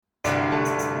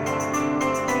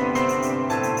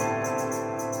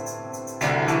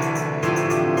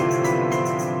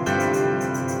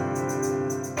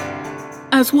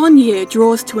As one year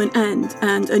draws to an end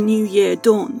and a new year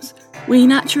dawns, we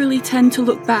naturally tend to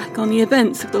look back on the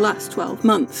events of the last 12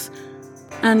 months.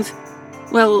 And,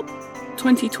 well,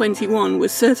 2021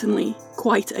 was certainly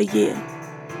quite a year.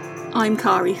 I'm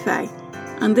Kari Faye,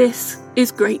 and this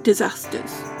is Great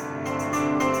Disasters.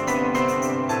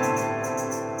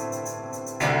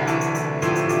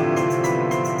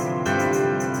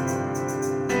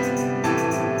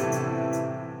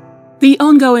 The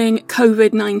ongoing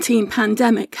COVID-19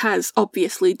 pandemic has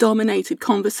obviously dominated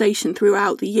conversation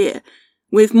throughout the year,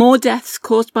 with more deaths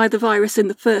caused by the virus in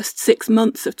the first 6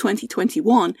 months of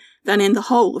 2021 than in the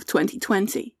whole of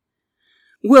 2020.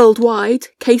 Worldwide,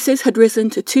 cases had risen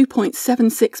to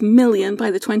 2.76 million by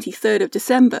the 23rd of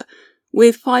December,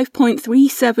 with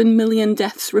 5.37 million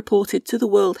deaths reported to the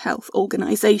World Health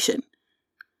Organization.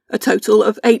 A total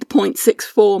of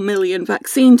 8.64 million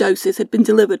vaccine doses had been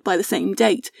delivered by the same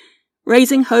date,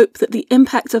 raising hope that the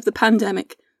impact of the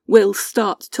pandemic will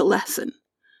start to lessen.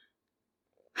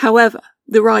 However,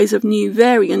 the rise of new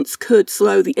variants could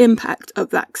slow the impact of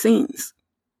vaccines.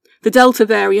 The Delta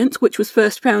variant, which was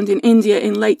first found in India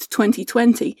in late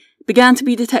 2020, began to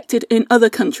be detected in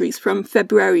other countries from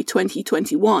February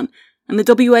 2021, and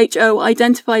the WHO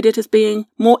identified it as being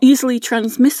more easily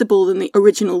transmissible than the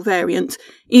original variant,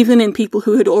 even in people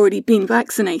who had already been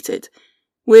vaccinated,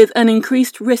 with an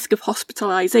increased risk of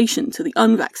hospitalization to the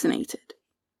unvaccinated.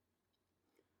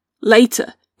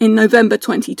 Later, in November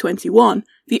 2021,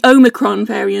 the Omicron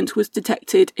variant was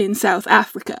detected in South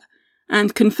Africa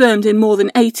and confirmed in more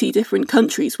than 80 different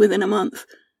countries within a month.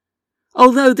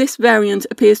 Although this variant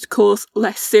appears to cause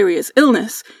less serious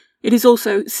illness, it is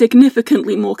also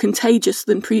significantly more contagious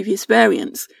than previous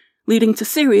variants, leading to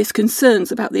serious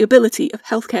concerns about the ability of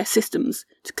healthcare systems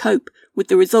to cope with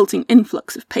the resulting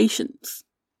influx of patients.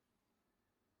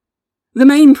 The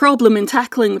main problem in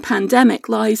tackling the pandemic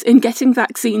lies in getting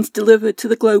vaccines delivered to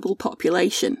the global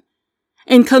population.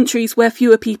 In countries where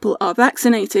fewer people are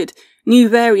vaccinated, new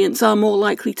variants are more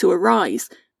likely to arise,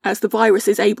 as the virus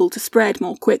is able to spread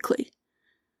more quickly.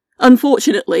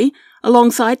 Unfortunately,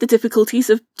 alongside the difficulties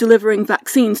of delivering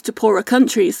vaccines to poorer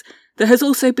countries, there has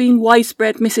also been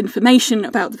widespread misinformation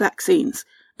about the vaccines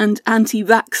and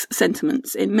anti-vax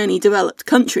sentiments in many developed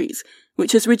countries,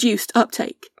 which has reduced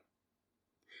uptake.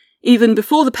 Even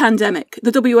before the pandemic,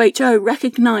 the WHO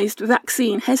recognised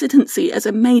vaccine hesitancy as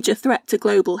a major threat to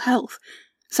global health.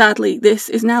 Sadly, this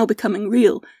is now becoming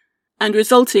real and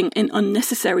resulting in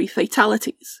unnecessary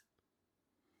fatalities.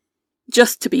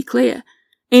 Just to be clear,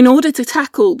 in order to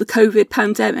tackle the COVID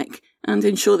pandemic and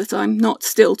ensure that I'm not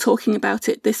still talking about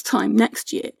it this time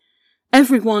next year,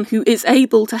 everyone who is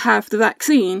able to have the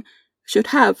vaccine should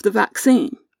have the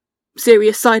vaccine.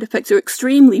 Serious side effects are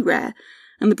extremely rare,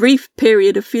 and the brief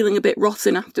period of feeling a bit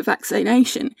rotten after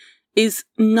vaccination is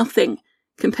nothing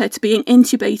compared to being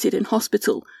intubated in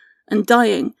hospital and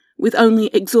dying with only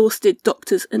exhausted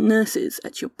doctors and nurses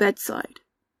at your bedside.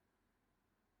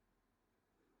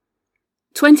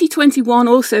 2021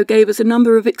 also gave us a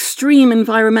number of extreme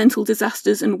environmental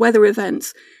disasters and weather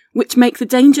events, which make the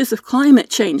dangers of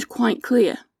climate change quite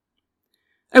clear.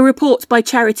 A report by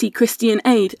charity Christian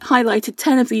Aid highlighted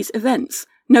 10 of these events,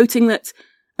 noting that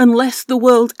unless the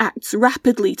world acts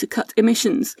rapidly to cut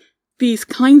emissions, these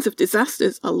kinds of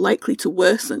disasters are likely to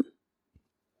worsen.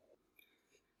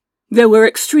 There were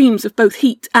extremes of both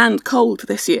heat and cold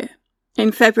this year.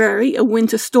 In February, a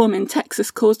winter storm in Texas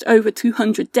caused over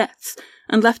 200 deaths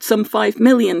and left some 5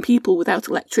 million people without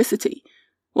electricity,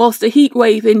 whilst a heat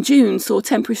wave in June saw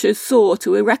temperatures soar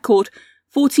to a record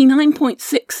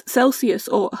 49.6 Celsius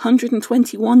or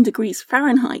 121 degrees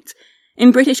Fahrenheit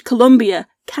in British Columbia,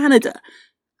 Canada,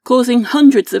 causing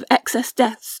hundreds of excess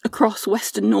deaths across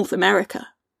Western North America.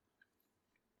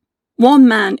 One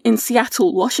man in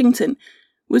Seattle, Washington,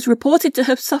 was reported to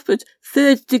have suffered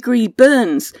third-degree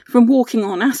burns from walking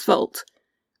on asphalt.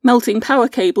 Melting power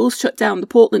cables shut down the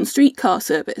Portland streetcar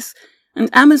service, and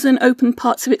Amazon opened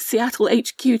parts of its Seattle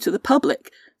HQ to the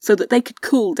public so that they could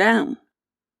cool down.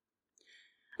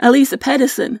 Elisa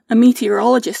Pedersen, a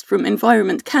meteorologist from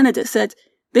Environment Canada, said,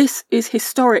 "This is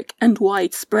historic and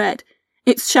widespread.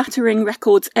 It's shattering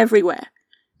records everywhere.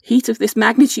 Heat of this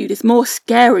magnitude is more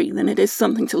scary than it is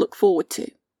something to look forward to."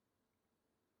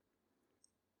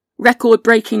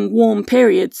 Record-breaking warm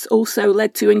periods also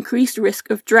led to increased risk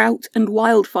of drought and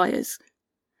wildfires.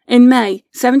 In May,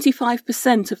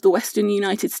 75% of the western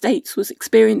United States was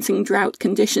experiencing drought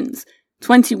conditions,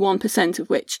 21%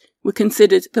 of which were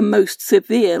considered the most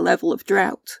severe level of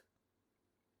drought.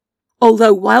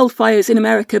 Although wildfires in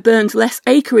America burned less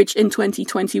acreage in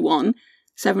 2021,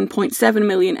 7.7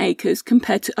 million acres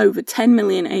compared to over 10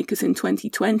 million acres in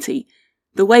 2020,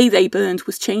 the way they burned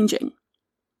was changing.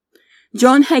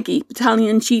 John Heggie,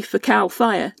 battalion chief for CAL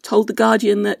FIRE, told The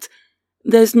Guardian that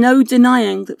there's no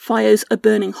denying that fires are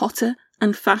burning hotter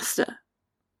and faster.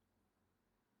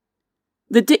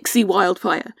 The Dixie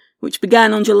wildfire, which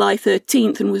began on July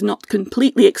 13th and was not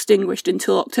completely extinguished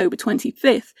until October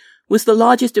 25th, was the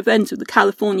largest event of the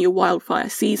California wildfire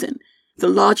season, the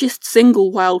largest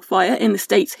single wildfire in the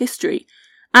state's history,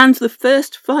 and the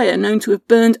first fire known to have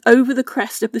burned over the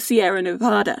crest of the Sierra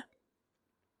Nevada.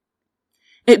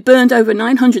 It burned over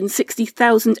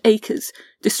 960,000 acres,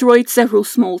 destroyed several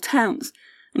small towns,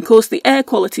 and caused the air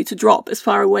quality to drop as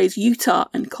far away as Utah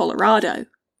and Colorado.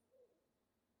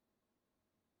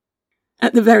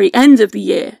 At the very end of the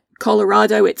year,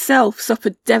 Colorado itself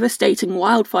suffered devastating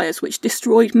wildfires which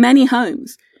destroyed many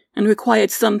homes and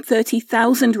required some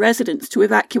 30,000 residents to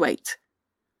evacuate.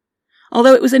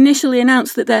 Although it was initially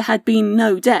announced that there had been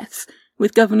no deaths,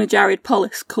 with Governor Jared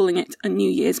Polis calling it a New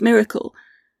Year's miracle,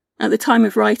 at the time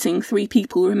of writing 3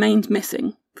 people remained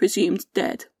missing, presumed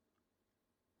dead.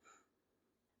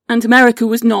 And America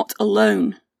was not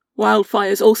alone.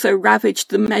 Wildfires also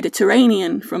ravaged the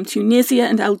Mediterranean, from Tunisia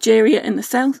and Algeria in the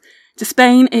south to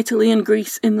Spain, Italy and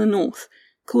Greece in the north,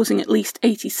 causing at least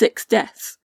 86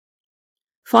 deaths.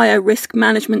 Fire risk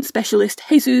management specialist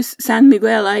Jesus San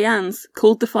Miguel Ayans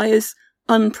called the fires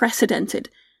unprecedented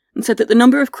and said that the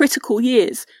number of critical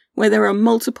years where there are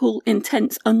multiple,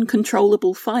 intense,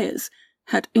 uncontrollable fires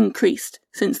had increased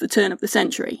since the turn of the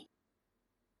century.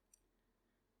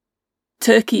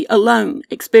 Turkey alone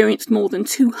experienced more than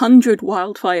 200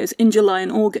 wildfires in July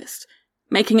and August,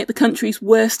 making it the country's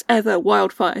worst ever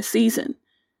wildfire season.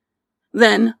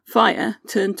 Then, fire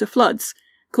turned to floods,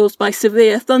 caused by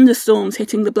severe thunderstorms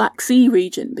hitting the Black Sea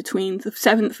region between the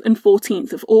 7th and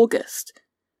 14th of August.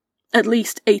 At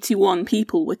least 81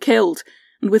 people were killed,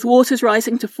 and with waters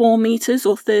rising to 4 metres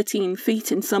or 13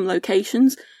 feet in some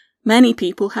locations, many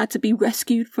people had to be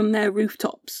rescued from their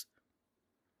rooftops.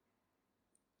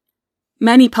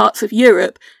 Many parts of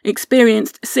Europe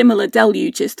experienced similar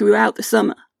deluges throughout the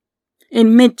summer.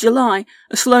 In mid-July,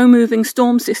 a slow-moving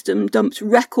storm system dumped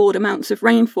record amounts of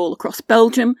rainfall across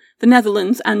Belgium, the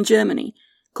Netherlands and Germany,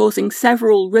 causing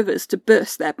several rivers to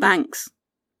burst their banks.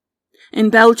 In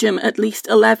Belgium, at least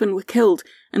 11 were killed,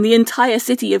 and the entire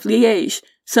city of Liège,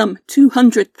 some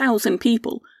 200,000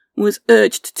 people, was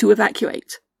urged to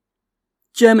evacuate.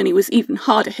 Germany was even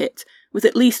harder hit, with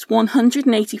at least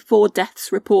 184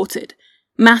 deaths reported,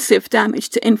 massive damage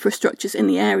to infrastructures in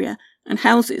the area, and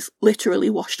houses literally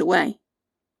washed away.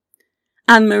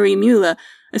 Anne-Marie Mueller,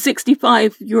 a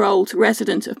 65-year-old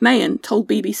resident of Mayen, told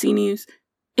BBC News,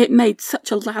 "It made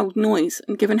such a loud noise,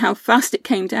 and given how fast it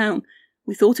came down,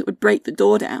 we thought it would break the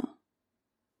door down."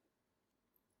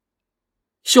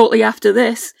 Shortly after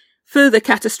this, further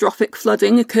catastrophic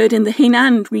flooding occurred in the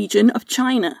Henan region of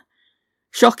China.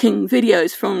 Shocking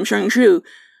videos from Zhengzhou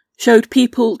showed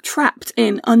people trapped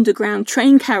in underground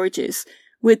train carriages,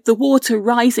 with the water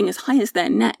rising as high as their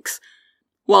necks,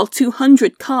 while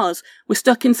 200 cars were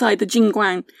stuck inside the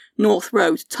Jingguan North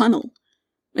Road tunnel.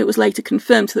 It was later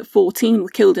confirmed that 14 were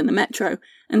killed in the metro,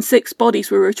 and 6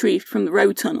 bodies were retrieved from the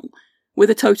road tunnel,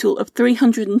 with a total of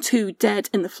 302 dead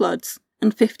in the floods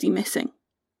and 50 missing.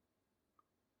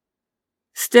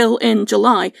 Still in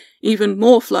July, even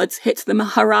more floods hit the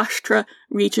Maharashtra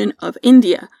region of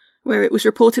India, where it was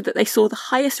reported that they saw the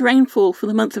highest rainfall for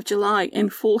the month of July in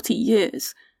 40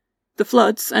 years. The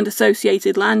floods and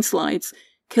associated landslides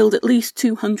killed at least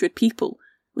 200 people,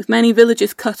 with many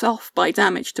villages cut off by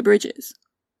damage to bridges.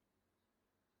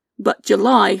 But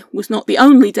July was not the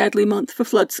only deadly month for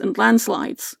floods and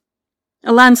landslides.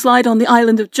 A landslide on the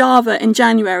island of Java in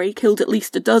January killed at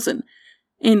least a dozen.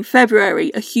 In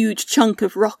February, a huge chunk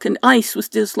of rock and ice was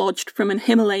dislodged from an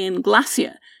Himalayan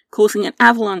glacier, causing an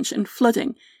avalanche and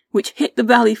flooding, which hit the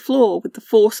valley floor with the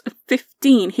force of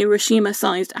 15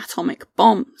 Hiroshima-sized atomic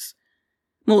bombs.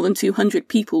 More than 200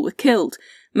 people were killed,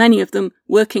 many of them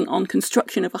working on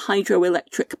construction of a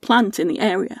hydroelectric plant in the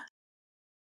area.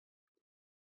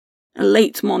 A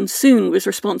late monsoon was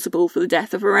responsible for the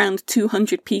death of around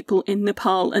 200 people in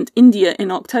Nepal and India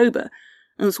in October,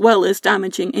 as well as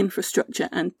damaging infrastructure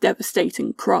and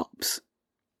devastating crops.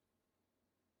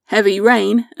 Heavy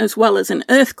rain, as well as an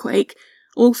earthquake,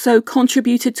 also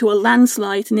contributed to a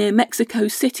landslide near Mexico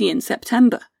City in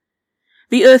September.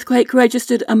 The earthquake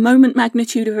registered a moment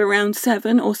magnitude of around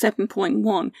 7 or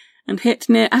 7.1 and hit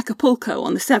near Acapulco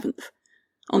on the 7th.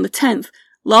 On the 10th,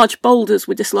 large boulders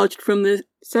were dislodged from the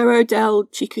Cerro del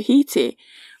Chiquihite,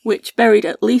 which buried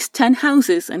at least 10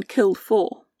 houses and killed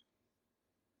 4.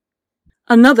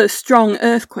 Another strong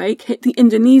earthquake hit the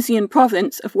Indonesian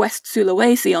province of West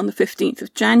Sulawesi on the 15th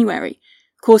of January,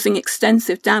 causing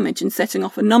extensive damage and setting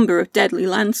off a number of deadly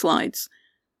landslides.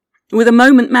 With a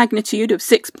moment magnitude of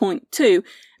 6.2,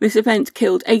 this event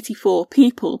killed 84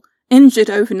 people, injured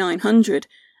over 900,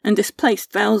 and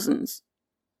displaced thousands.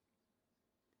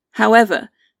 However,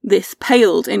 this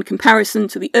paled in comparison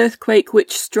to the earthquake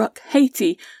which struck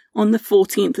Haiti on the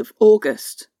 14th of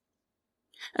August.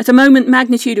 At a moment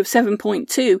magnitude of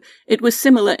 7.2, it was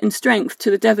similar in strength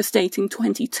to the devastating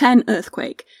 2010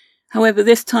 earthquake. However,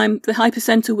 this time the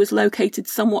hypercenter was located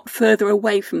somewhat further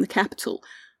away from the capital,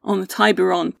 on the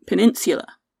Tiburon Peninsula.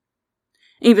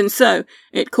 Even so,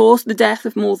 it caused the death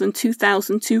of more than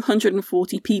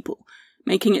 2,240 people,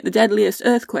 making it the deadliest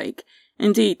earthquake,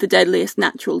 indeed the deadliest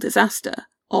natural disaster,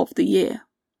 of the year.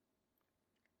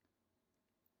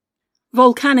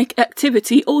 Volcanic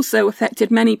activity also affected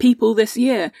many people this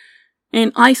year.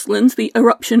 In Iceland, the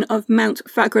eruption of Mount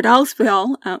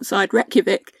Fagradalsfjall outside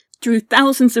Reykjavik drew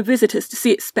thousands of visitors to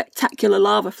see its spectacular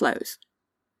lava flows.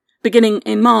 Beginning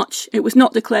in March, it was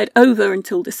not declared over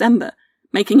until December,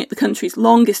 making it the country's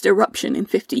longest eruption in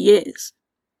 50 years.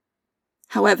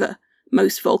 However,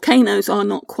 most volcanoes are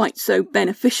not quite so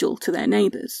beneficial to their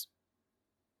neighbours.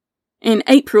 In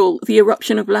April, the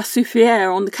eruption of La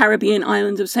Soufrière on the Caribbean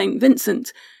island of St.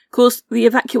 Vincent caused the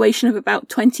evacuation of about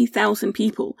 20,000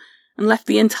 people and left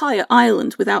the entire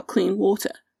island without clean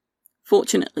water.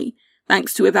 Fortunately,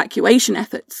 thanks to evacuation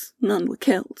efforts, none were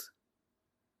killed.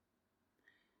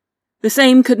 The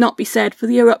same could not be said for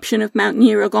the eruption of Mount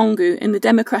Nyiragongo in the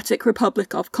Democratic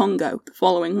Republic of Congo the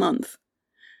following month.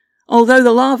 Although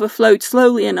the lava flowed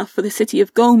slowly enough for the city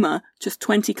of Goma, just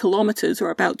 20 kilometres or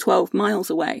about 12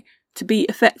 miles away, to be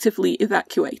effectively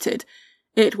evacuated,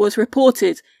 it was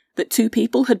reported that 2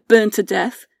 people had burned to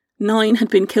death, 9 had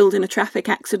been killed in a traffic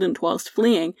accident whilst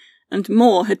fleeing, and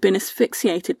more had been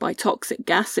asphyxiated by toxic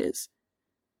gases.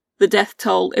 The death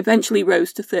toll eventually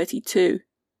rose to 32.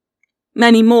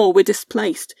 Many more were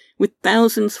displaced, with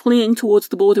thousands fleeing towards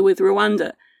the border with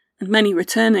Rwanda, and many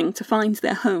returning to find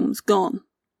their homes gone.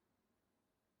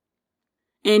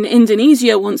 In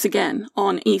Indonesia once again,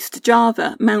 on East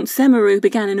Java, Mount Semeru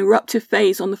began an eruptive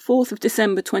phase on the 4th of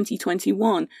December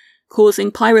 2021,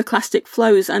 causing pyroclastic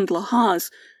flows and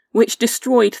lahars, which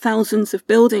destroyed thousands of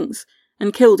buildings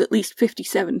and killed at least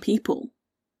 57 people.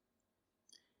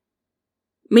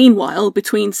 Meanwhile,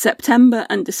 between September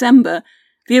and December,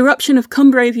 the eruption of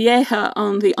Cumbre Vieja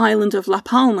on the island of La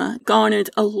Palma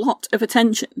garnered a lot of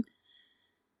attention.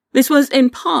 This was in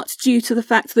part due to the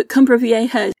fact that Cumbre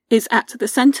Vieja is at the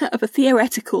centre of a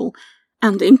theoretical,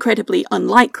 and incredibly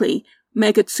unlikely,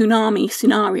 mega-tsunami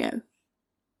scenario.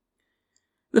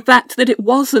 The fact that it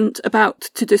wasn't about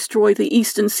to destroy the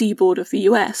eastern seaboard of the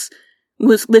US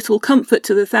was little comfort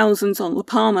to the thousands on La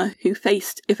Palma who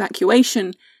faced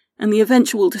evacuation and the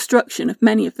eventual destruction of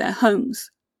many of their homes.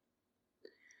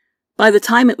 By the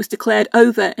time it was declared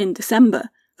over in December,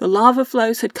 the lava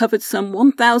flows had covered some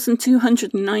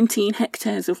 1,219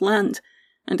 hectares of land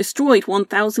and destroyed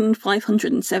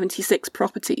 1,576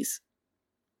 properties.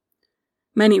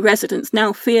 Many residents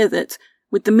now fear that,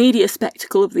 with the media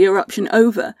spectacle of the eruption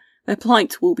over, their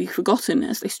plight will be forgotten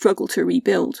as they struggle to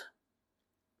rebuild.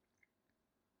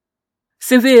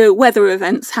 Severe weather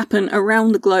events happen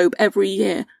around the globe every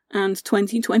year, and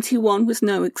 2021 was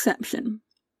no exception.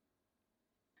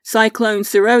 Cyclone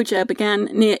Seroja began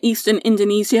near eastern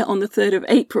Indonesia on the 3rd of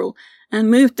April and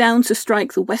moved down to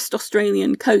strike the West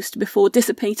Australian coast before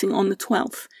dissipating on the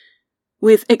 12th.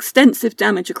 With extensive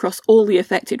damage across all the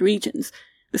affected regions,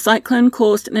 the cyclone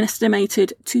caused an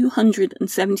estimated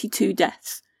 272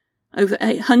 deaths, over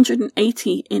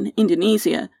 880 in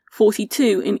Indonesia,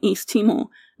 42 in East Timor,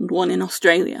 and 1 in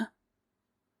Australia.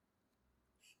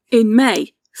 In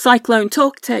May, Cyclone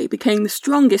Tauktae became the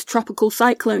strongest tropical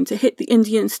cyclone to hit the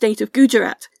Indian state of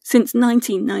Gujarat since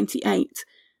 1998.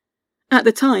 At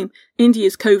the time,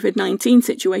 India's COVID-19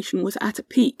 situation was at a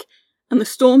peak, and the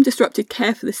storm disrupted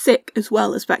care for the sick as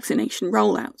well as vaccination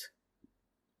rollout.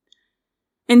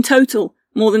 In total,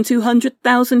 more than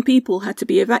 200,000 people had to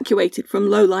be evacuated from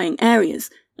low-lying areas,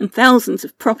 and thousands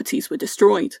of properties were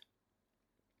destroyed.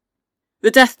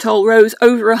 The death toll rose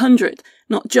over 100,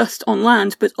 not just on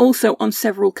land but also on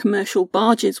several commercial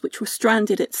barges which were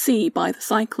stranded at sea by the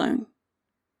cyclone.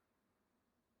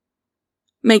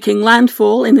 Making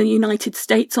landfall in the United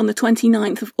States on the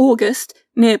 29th of August,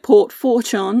 near Port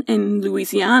Fourchon in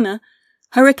Louisiana,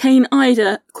 Hurricane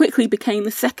Ida quickly became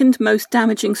the second most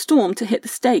damaging storm to hit the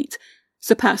state,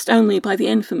 surpassed only by the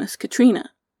infamous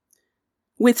Katrina.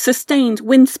 With sustained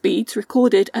wind speeds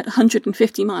recorded at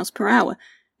 150 miles per hour,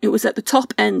 it was at the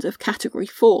top end of Category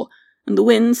 4, and the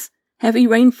winds, heavy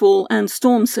rainfall and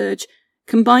storm surge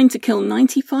combined to kill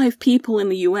 95 people in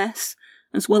the US,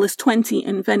 as well as 20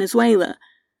 in Venezuela,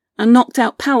 and knocked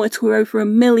out power to over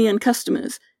 1 million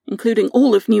customers, including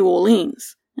all of New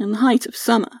Orleans, in the height of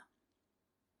summer.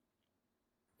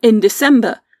 In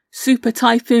December, Super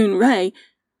Typhoon Ray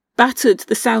battered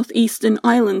the southeastern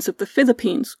islands of the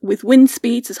Philippines with wind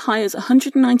speeds as high as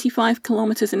 195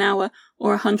 kilometers an hour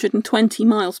or 120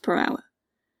 miles per hour.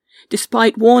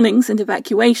 Despite warnings and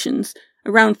evacuations,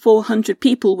 around 400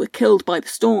 people were killed by the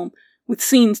storm, with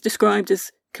scenes described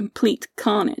as complete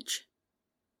carnage.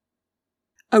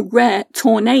 A rare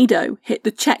tornado hit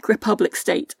the Czech Republic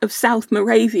state of South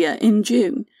Moravia in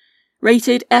June.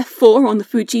 Rated F4 on the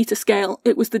Fujita scale,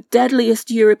 it was the deadliest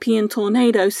European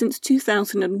tornado since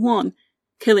 2001,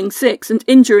 killing 6 and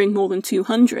injuring more than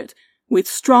 200, with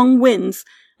strong winds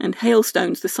and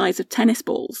hailstones the size of tennis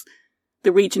balls.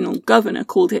 The regional governor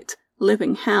called it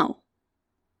living hell.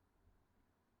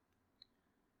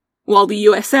 While the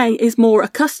USA is more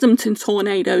accustomed to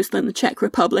tornadoes than the Czech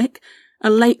Republic, a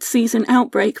late-season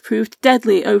outbreak proved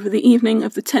deadly over the evening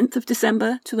of the 10th of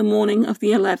December to the morning of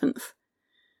the 11th.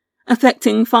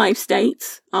 Affecting 5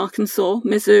 states, Arkansas,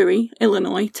 Missouri,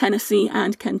 Illinois, Tennessee,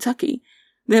 and Kentucky,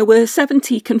 there were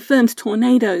 70 confirmed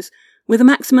tornadoes with a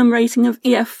maximum rating of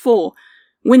EF4,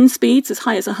 wind speeds as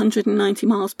high as 190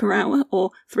 miles per hour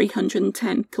or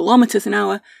 310 kilometers an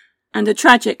hour, and a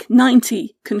tragic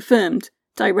 90 confirmed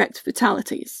direct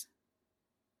fatalities.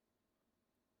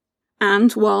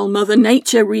 And while Mother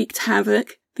Nature wreaked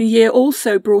havoc, the year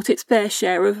also brought its fair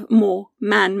share of more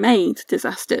man-made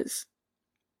disasters.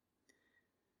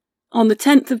 On the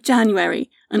 10th of January,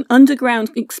 an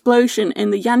underground explosion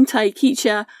in the Yantai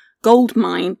Qiqia gold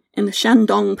mine in the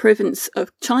Shandong province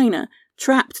of China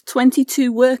trapped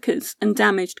 22 workers and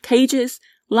damaged cages,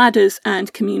 ladders,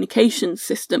 and communications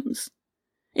systems.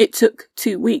 It took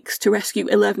 2 weeks to rescue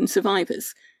 11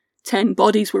 survivors. 10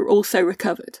 bodies were also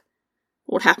recovered.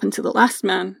 What happened to the last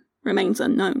man remains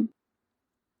unknown.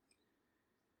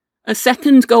 A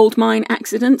second gold mine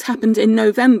accident happened in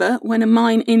November when a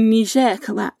mine in Niger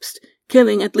collapsed,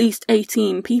 killing at least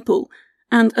 18 people,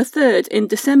 and a third in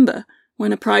December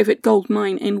when a private gold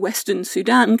mine in western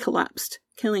Sudan collapsed,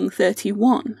 killing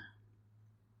 31.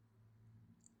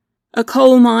 A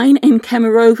coal mine in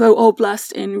Kemerovo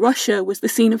Oblast in Russia was the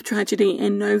scene of tragedy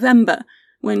in November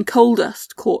when coal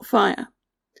dust caught fire.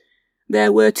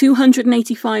 There were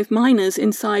 285 miners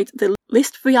inside the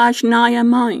Listvyaznaya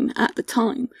mine at the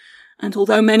time, and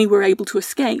although many were able to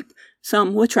escape,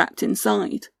 some were trapped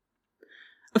inside.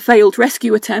 A failed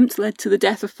rescue attempt led to the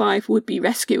death of 5 would-be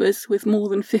rescuers, with more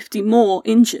than 50 more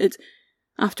injured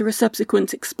after a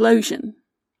subsequent explosion.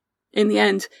 In the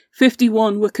end,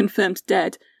 51 were confirmed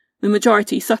dead, the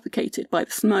majority suffocated by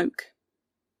the smoke.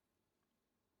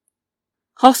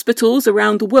 Hospitals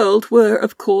around the world were,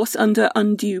 of course, under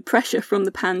undue pressure from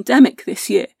the pandemic this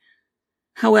year.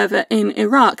 However, in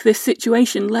Iraq, this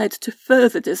situation led to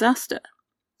further disaster.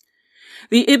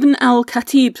 The Ibn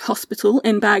al-Khatib Hospital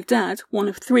in Baghdad, one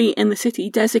of 3 in the city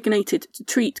designated to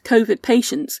treat COVID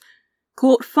patients,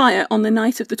 caught fire on the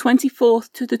night of the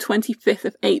 24th to the 25th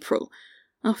of April,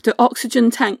 after oxygen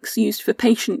tanks used for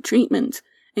patient treatment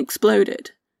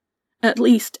exploded. At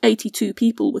least 82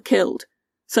 people were killed.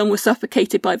 Some were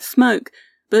suffocated by the smoke,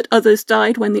 but others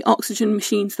died when the oxygen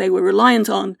machines they were reliant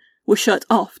on were shut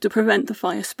off to prevent the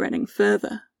fire spreading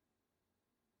further.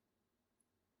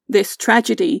 This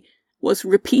tragedy was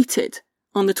repeated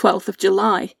on the 12th of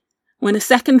July, when a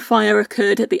second fire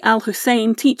occurred at the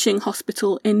Al-Hussein Teaching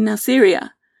Hospital in Nasiriyah.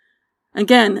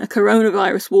 Again, a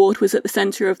coronavirus ward was at the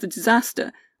centre of the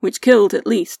disaster, which killed at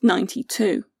least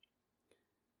 92.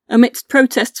 Amidst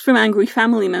protests from angry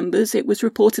family members, it was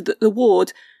reported that the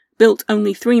ward, built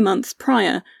only 3 months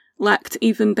prior, lacked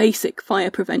even basic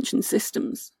fire prevention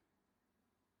systems.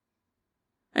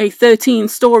 A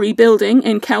 13-story building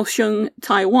in Kaohsiung,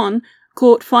 Taiwan,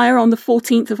 caught fire on the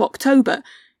 14th of October,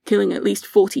 killing at least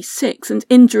 46 and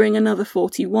injuring another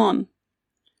 41.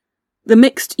 The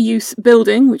mixed-use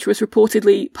building, which was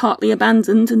reportedly partly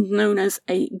abandoned and known as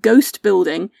a ghost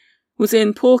building, was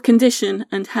in poor condition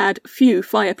and had few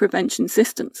fire prevention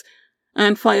systems,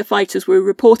 and firefighters were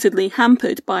reportedly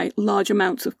hampered by large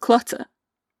amounts of clutter.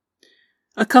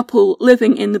 A couple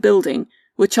living in the building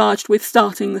were charged with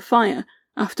starting the fire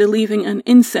after leaving an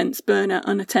incense burner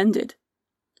unattended.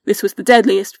 This was the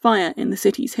deadliest fire in the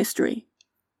city's history.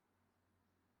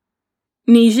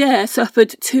 Niger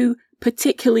suffered 2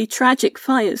 particularly tragic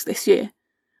fires this year,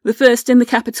 the first in the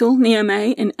capital,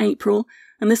 Niamey, in April,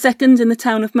 and the second in the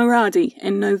town of Maradi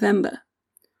in November.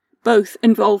 Both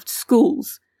involved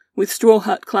schools, with straw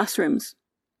hut classrooms.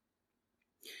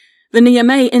 The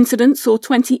Niamey incident saw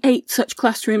 28 such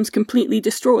classrooms completely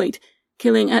destroyed,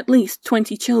 killing at least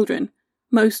 20 children,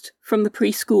 most from the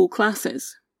preschool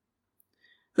classes.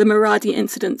 The Maradi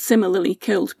incident similarly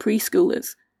killed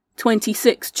preschoolers.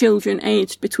 26 children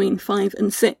aged between 5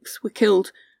 and 6 were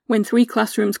killed when 3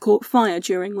 classrooms caught fire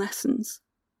during lessons.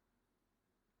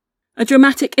 A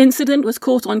dramatic incident was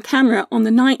caught on camera on the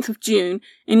 9th of June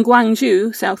in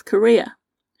Gwangju, South Korea.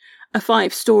 A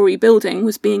 5-story building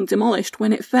was being demolished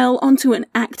when it fell onto an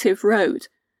active road.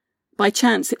 By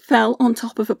chance, it fell on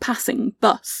top of a passing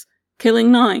bus,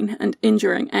 killing 9 and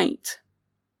injuring 8.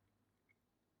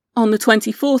 On the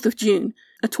 24th of June,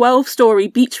 a 12-story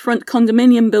beachfront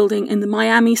condominium building in the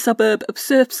Miami suburb of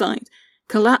Surfside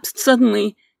collapsed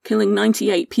suddenly, killing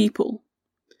 98 people.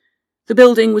 The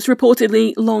building was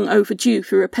reportedly long overdue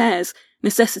for repairs,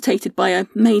 necessitated by a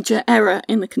major error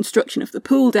in the construction of the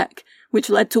pool deck, which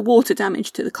led to water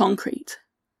damage to the concrete.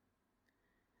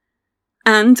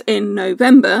 And in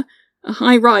November, a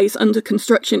high-rise under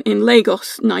construction in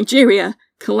Lagos, Nigeria,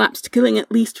 collapsed, killing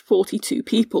at least 42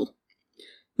 people.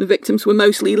 The victims were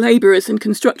mostly labourers and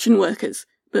construction workers,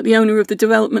 but the owner of the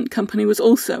development company was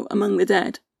also among the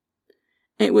dead.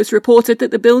 It was reported that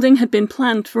the building had been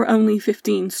planned for only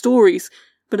 15 stories,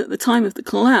 but at the time of the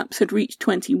collapse had reached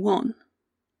 21.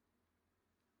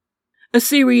 A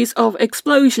series of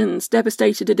explosions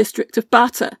devastated a district of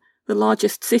Bata, the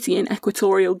largest city in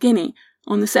Equatorial Guinea,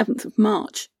 on the 7th of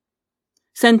March.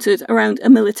 Centred around a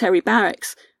military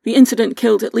barracks, the incident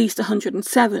killed at least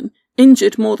 107,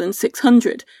 injured more than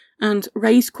 600, and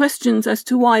raised questions as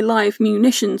to why live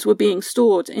munitions were being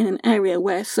stored in an area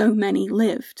where so many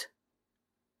lived.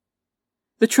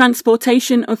 The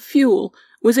transportation of fuel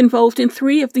was involved in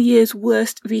 3 of the year's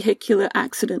worst vehicular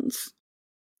accidents.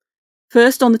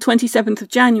 First on the 27th of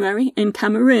January in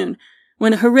Cameroon,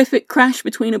 when a horrific crash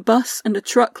between a bus and a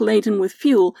truck laden with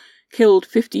fuel killed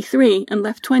 53 and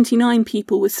left 29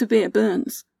 people with severe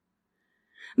burns.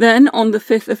 Then, on the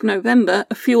 5th of November,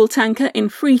 a fuel tanker in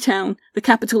Freetown, the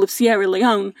capital of Sierra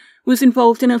Leone, was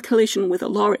involved in a collision with a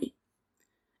lorry.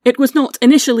 It was not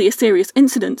initially a serious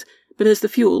incident, but as the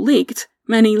fuel leaked,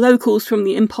 many locals from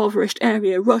the impoverished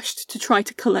area rushed to try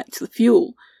to collect the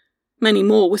fuel. Many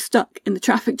more were stuck in the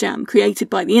traffic jam created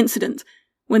by the incident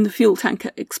when the fuel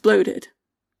tanker exploded.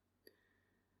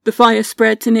 The fire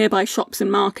spread to nearby shops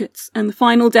and markets, and the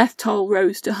final death toll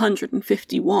rose to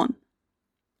 151.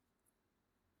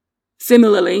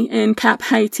 Similarly, in Cap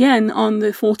Haitien on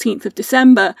the 14th of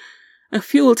December, a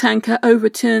fuel tanker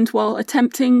overturned while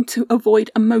attempting to avoid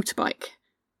a motorbike.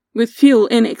 With fuel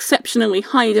in exceptionally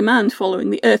high demand following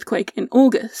the earthquake in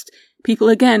August, people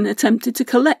again attempted to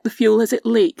collect the fuel as it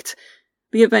leaked.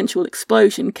 The eventual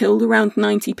explosion killed around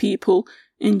 90 people,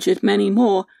 injured many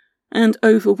more, and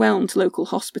overwhelmed local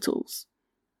hospitals.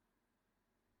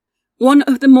 One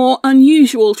of the more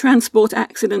unusual transport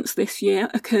accidents this year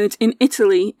occurred in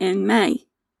Italy in May.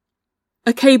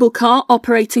 A cable car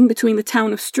operating between the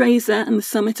town of Stresa and the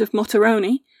summit of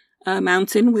Motorone, a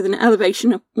mountain with an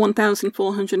elevation of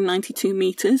 1,492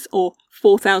 metres or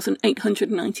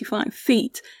 4,895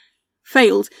 feet,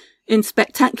 failed in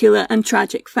spectacular and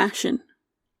tragic fashion.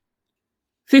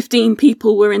 15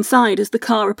 people were inside as the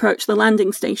car approached the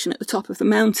landing station at the top of the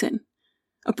mountain.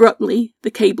 Abruptly,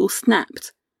 the cable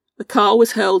snapped. The car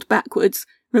was hurled backwards,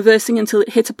 reversing until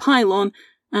it hit a pylon,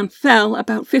 and fell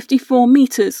about 54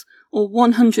 metres or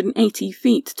 180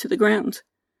 feet to the ground.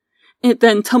 It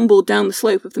then tumbled down the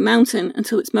slope of the mountain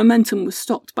until its momentum was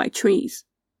stopped by trees.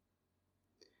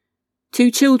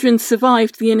 2 children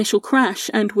survived the initial crash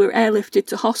and were airlifted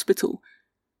to hospital.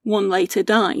 1 later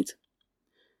died.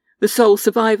 The sole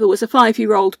survivor was a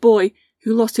 5-year-old boy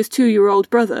who lost his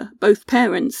 2-year-old brother, both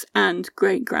parents and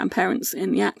great-grandparents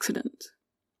in the accident.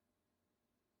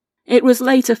 It was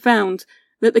later found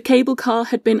that the cable car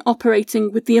had been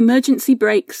operating with the emergency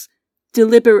brakes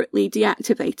deliberately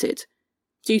deactivated,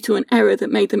 due to an error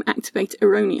that made them activate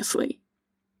erroneously.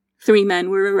 3 men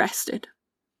were arrested.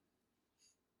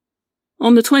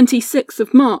 On the 26th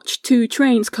of March, 2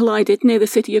 trains collided near the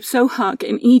city of Sohag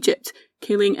in Egypt,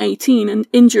 killing 18 and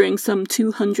injuring some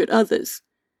 200 others.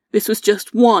 This was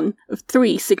just one of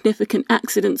 3 significant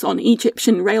accidents on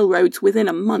Egyptian railroads within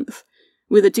a month,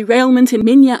 with a derailment in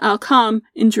Minya al-Kam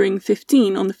injuring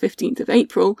 15 on the 15th of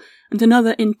April, and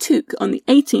another in Tuk on the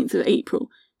 18th of April,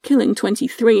 killing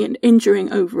 23 and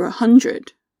injuring over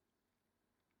 100.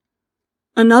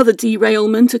 Another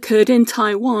derailment occurred in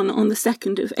Taiwan on the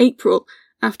 2nd of April,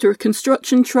 after a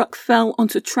construction truck fell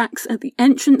onto tracks at the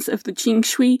entrance of the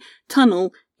Jingshui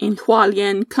Tunnel in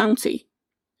Hualien County.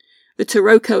 The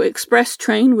Taroko Express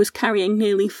train was carrying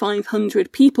nearly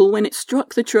 500 people when it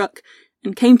struck the truck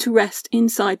and came to rest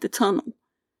inside the tunnel.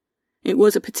 It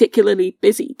was a particularly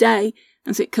busy day,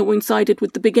 as it coincided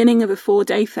with the beginning of a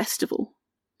 4-day festival.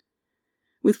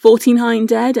 With 49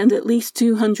 dead and at least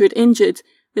 200 injured,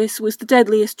 this was the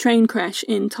deadliest train crash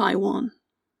in Taiwan.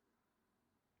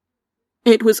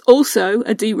 It was also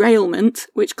a derailment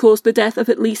which caused the death of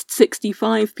at least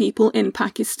 65 people in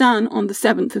Pakistan on the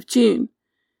 7th of June.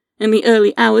 In the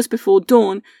early hours before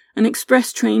dawn, an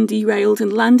express train derailed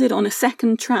and landed on a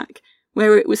second track,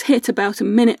 where it was hit about a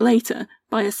minute later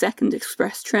by a second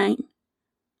express train.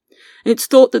 It's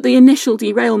thought that the initial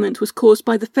derailment was caused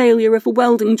by the failure of a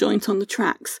welding joint on the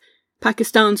tracks.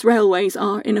 Pakistan's railways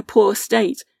are in a poor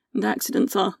state, and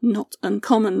accidents are not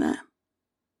uncommon there.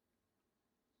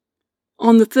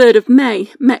 On the 3rd of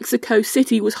May, Mexico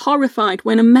City was horrified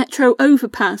when a metro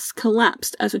overpass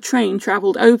collapsed as a train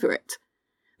travelled over it.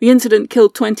 The incident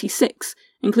killed 26,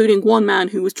 including one man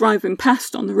who was driving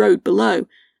past on the road below,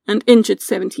 and injured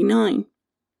 79.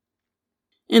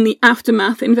 In the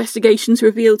aftermath, investigations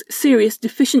revealed serious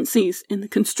deficiencies in the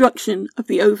construction of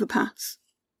the overpass.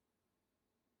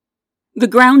 The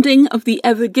grounding of the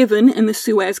Ever Given in the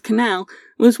Suez Canal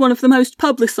was one of the most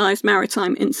publicised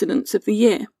maritime incidents of the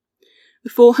year. The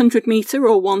 400-metre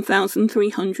or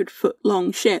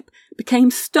 1,300-foot-long ship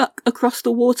became stuck across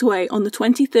the waterway on the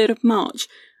 23rd of March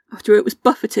after it was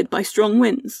buffeted by strong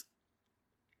winds.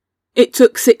 It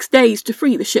took 6 days to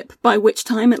free the ship, by which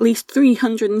time at least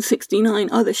 369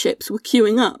 other ships were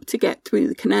queuing up to get through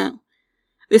the canal.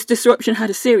 This disruption had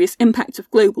a serious impact of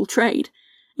global trade,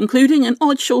 including an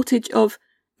odd shortage of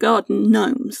garden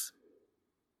gnomes.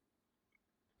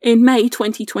 In May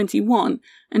 2021,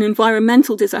 an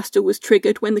environmental disaster was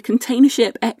triggered when the container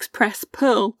ship Express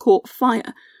Pearl caught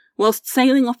fire whilst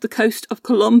sailing off the coast of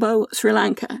Colombo, Sri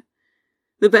Lanka.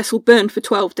 The vessel burned for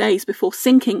 12 days before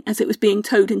sinking as it was being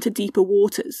towed into deeper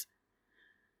waters.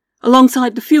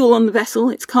 Alongside the fuel on the vessel,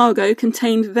 its cargo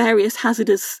contained various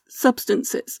hazardous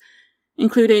substances,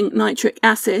 including nitric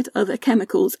acid, other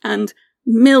chemicals, and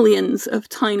millions of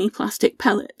tiny plastic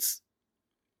pellets.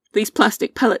 These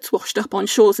plastic pellets washed up on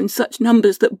shores in such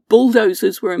numbers that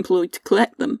bulldozers were employed to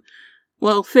collect them,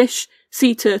 while fish,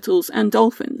 sea turtles, and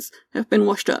dolphins have been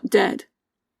washed up dead.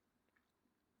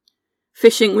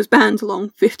 Fishing was banned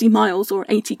along 50 miles or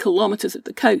 80 kilometres of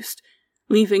the coast,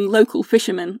 leaving local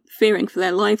fishermen fearing for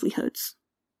their livelihoods.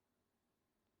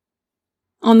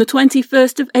 On the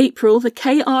 21st of April, the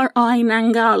KRI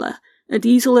Nanggala, a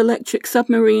diesel-electric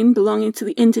submarine belonging to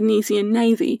the Indonesian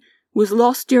Navy, was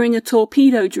lost during a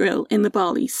torpedo drill in the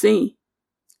Bali Sea.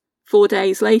 4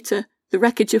 days later, the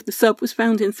wreckage of the sub was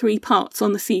found in 3 parts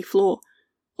on the sea floor.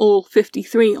 All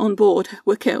 53 on board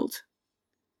were killed.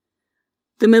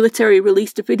 The military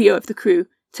released a video of the crew,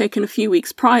 taken a few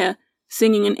weeks prior,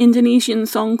 singing an Indonesian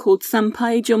song called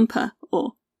Sampai Jumpa,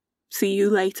 or See You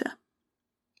Later.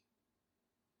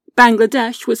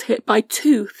 Bangladesh was hit by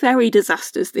 2 ferry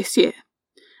disasters this year.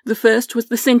 The first was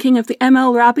the sinking of the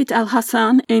ML Rabit Al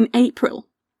Hassan in April.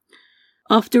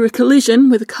 After a collision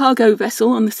with a cargo vessel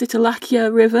on the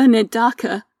Sitalakya River near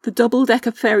Dhaka, the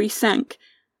double-decker ferry sank,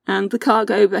 and the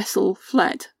cargo vessel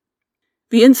fled.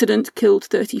 The incident killed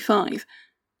 35.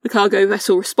 The cargo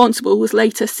vessel responsible was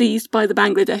later seized by the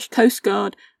Bangladesh Coast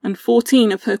Guard, and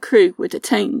 14 of her crew were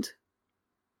detained.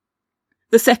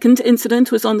 The second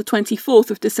incident was on the 24th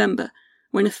of December,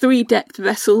 when a 3-decked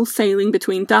vessel sailing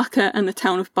between Dhaka and the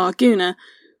town of Barguna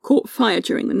caught fire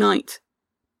during the night.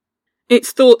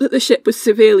 It's thought that the ship was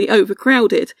severely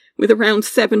overcrowded, with around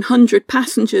 700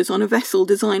 passengers on a vessel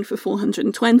designed for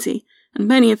 420, and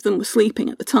many of them were sleeping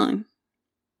at the time.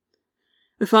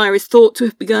 The fire is thought to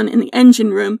have begun in the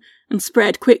engine room and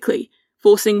spread quickly,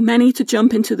 forcing many to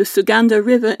jump into the Suganda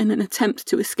River in an attempt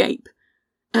to escape.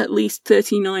 At least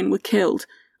 39 were killed,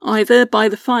 either by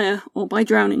the fire or by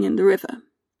drowning in the river.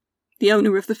 The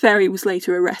owner of the ferry was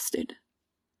later arrested.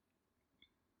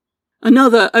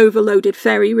 Another overloaded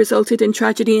ferry resulted in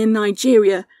tragedy in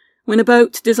Nigeria, when a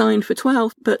boat designed for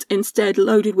 12 but instead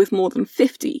loaded with more than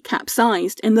 50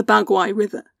 capsized in the Bagwai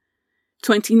River.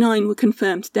 29 were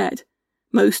confirmed dead.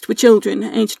 Most were children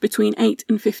aged between 8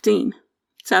 and 15.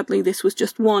 Sadly, this was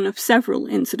just one of several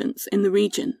incidents in the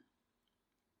region.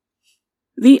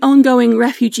 The ongoing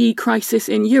refugee crisis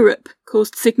in Europe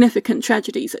caused significant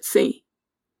tragedies at sea.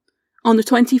 On the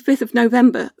 25th of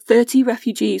November, 30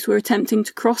 refugees were attempting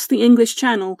to cross the English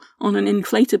Channel on an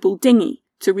inflatable dinghy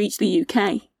to reach the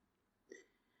UK.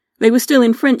 They were still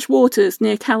in French waters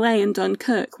near Calais and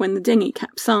Dunkirk when the dinghy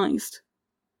capsized.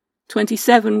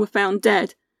 27 were found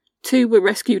dead, 2 were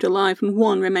rescued alive and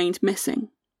 1 remained missing.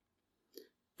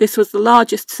 This was the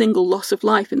largest single loss of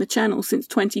life in the Channel since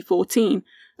 2014,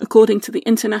 according to the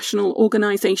International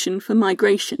Organization for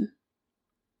Migration.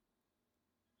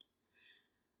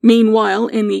 Meanwhile,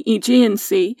 in the Aegean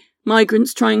Sea,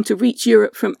 migrants trying to reach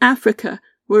Europe from Africa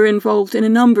were involved in a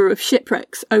number of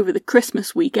shipwrecks over the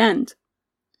Christmas weekend.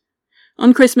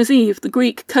 On Christmas Eve, the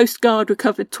Greek Coast Guard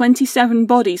recovered 27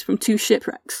 bodies from 2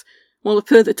 shipwrecks, while a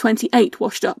further 28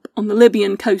 washed up on the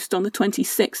Libyan coast on the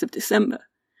 26th of December.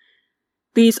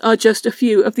 These are just a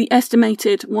few of the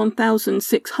estimated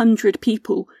 1,600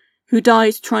 people who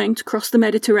died trying to cross the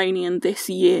Mediterranean this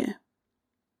year.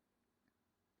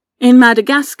 In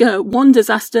Madagascar, one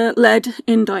disaster led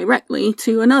indirectly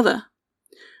to another.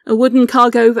 A wooden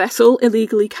cargo vessel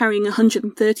illegally carrying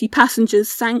 130 passengers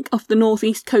sank off the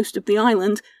northeast coast of the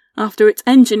island after its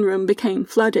engine room became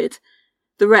flooded.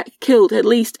 The wreck killed at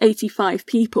least 85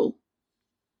 people.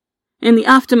 In the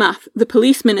aftermath, the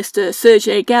police minister,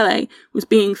 Serge Gele, was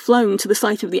being flown to the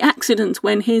site of the accident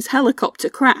when his helicopter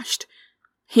crashed.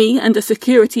 He and a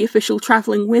security official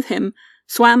travelling with him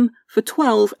swam for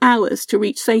 12 hours to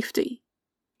reach safety.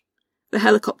 The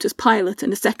helicopter's pilot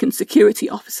and a second security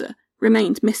officer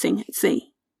remained missing at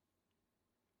sea.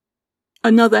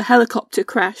 Another helicopter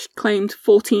crash claimed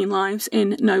 14 lives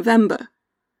in November.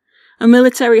 A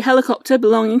military helicopter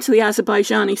belonging to the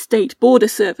Azerbaijani State Border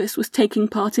Service was taking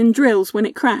part in drills when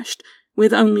it crashed,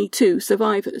 with only 2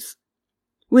 survivors.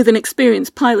 With an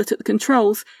experienced pilot at the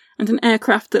controls and an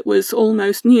aircraft that was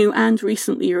almost new and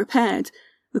recently repaired,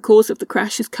 the cause of the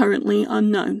crash is currently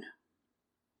unknown.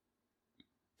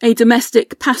 A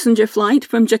domestic passenger flight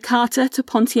from Jakarta to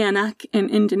Pontianak in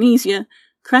Indonesia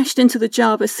crashed into the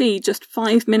Java Sea just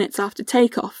 5 minutes after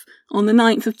takeoff on the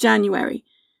 9th of January,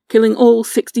 killing all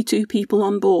 62 people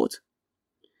on board.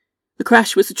 The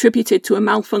crash was attributed to a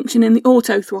malfunction in the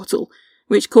autothrottle,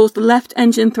 which caused the left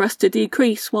engine thrust to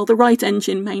decrease while the right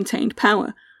engine maintained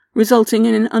power, resulting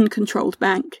in an uncontrolled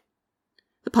bank.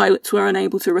 The pilots were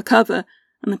unable to recover,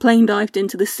 and the plane dived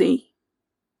into the sea.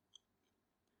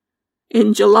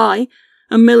 In July,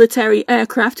 a military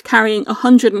aircraft carrying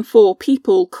 104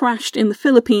 people crashed in the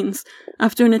Philippines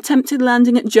after an attempted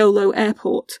landing at Jolo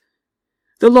Airport.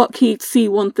 The Lockheed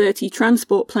C-130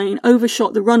 transport plane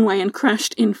overshot the runway and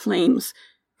crashed in flames,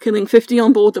 killing 50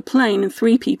 on board the plane and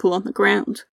 3 people on the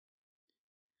ground.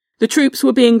 The troops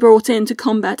were being brought in to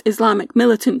combat Islamic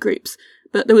militant groups,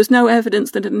 but there was no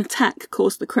evidence that an attack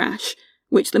caused the crash,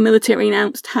 which the military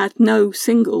announced had no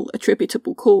single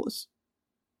attributable cause.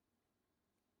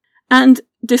 And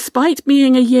despite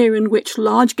being a year in which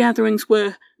large gatherings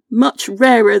were much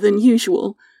rarer than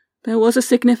usual, there was a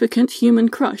significant human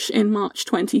crush in March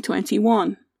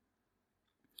 2021.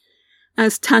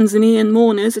 As Tanzanian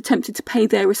mourners attempted to pay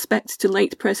their respects to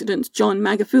late President John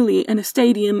Magufuli in a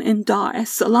stadium in Dar es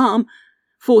Salaam,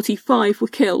 45 were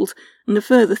killed and a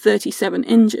further 37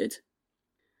 injured.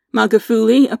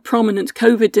 Magufuli, a prominent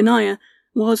COVID denier,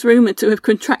 was rumoured to have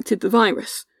contracted the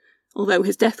virus, although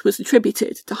his death was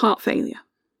attributed to heart failure.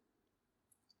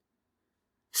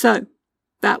 So,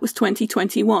 that was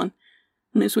 2021,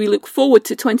 and as we look forward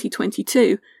to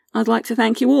 2022, I'd like to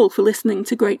thank you all for listening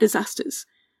to Great Disasters,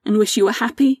 and wish you a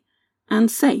happy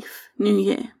and safe New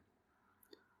Year.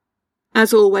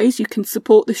 As always, you can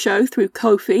support the show through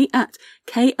Ko-fi at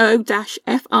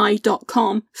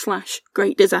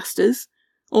ko-fi.com/greatdisasters,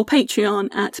 or Patreon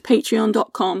at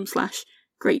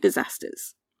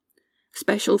patreon.com/greatdisasters.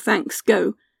 Special thanks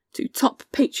go to top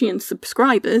Patreon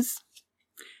subscribers: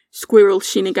 Squirrel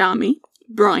Shinigami,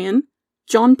 Brian,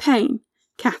 John Payne,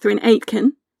 Catherine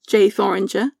Aitken, Jay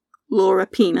Thoringer, Laura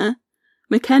Pina,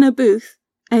 McKenna Booth,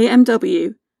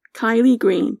 AMW, Kylie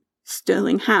Green,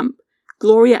 Sterling Hamp,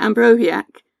 Gloria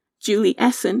Ambrosiak, Julie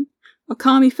Essen,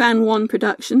 Okami Fan 1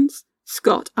 Productions,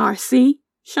 Scott RC,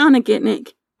 Shana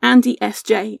Gitnick, Andy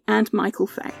SJ, and Michael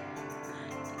Fay.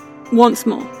 Once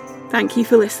more, thank you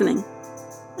for listening,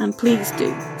 and please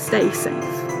do stay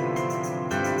safe.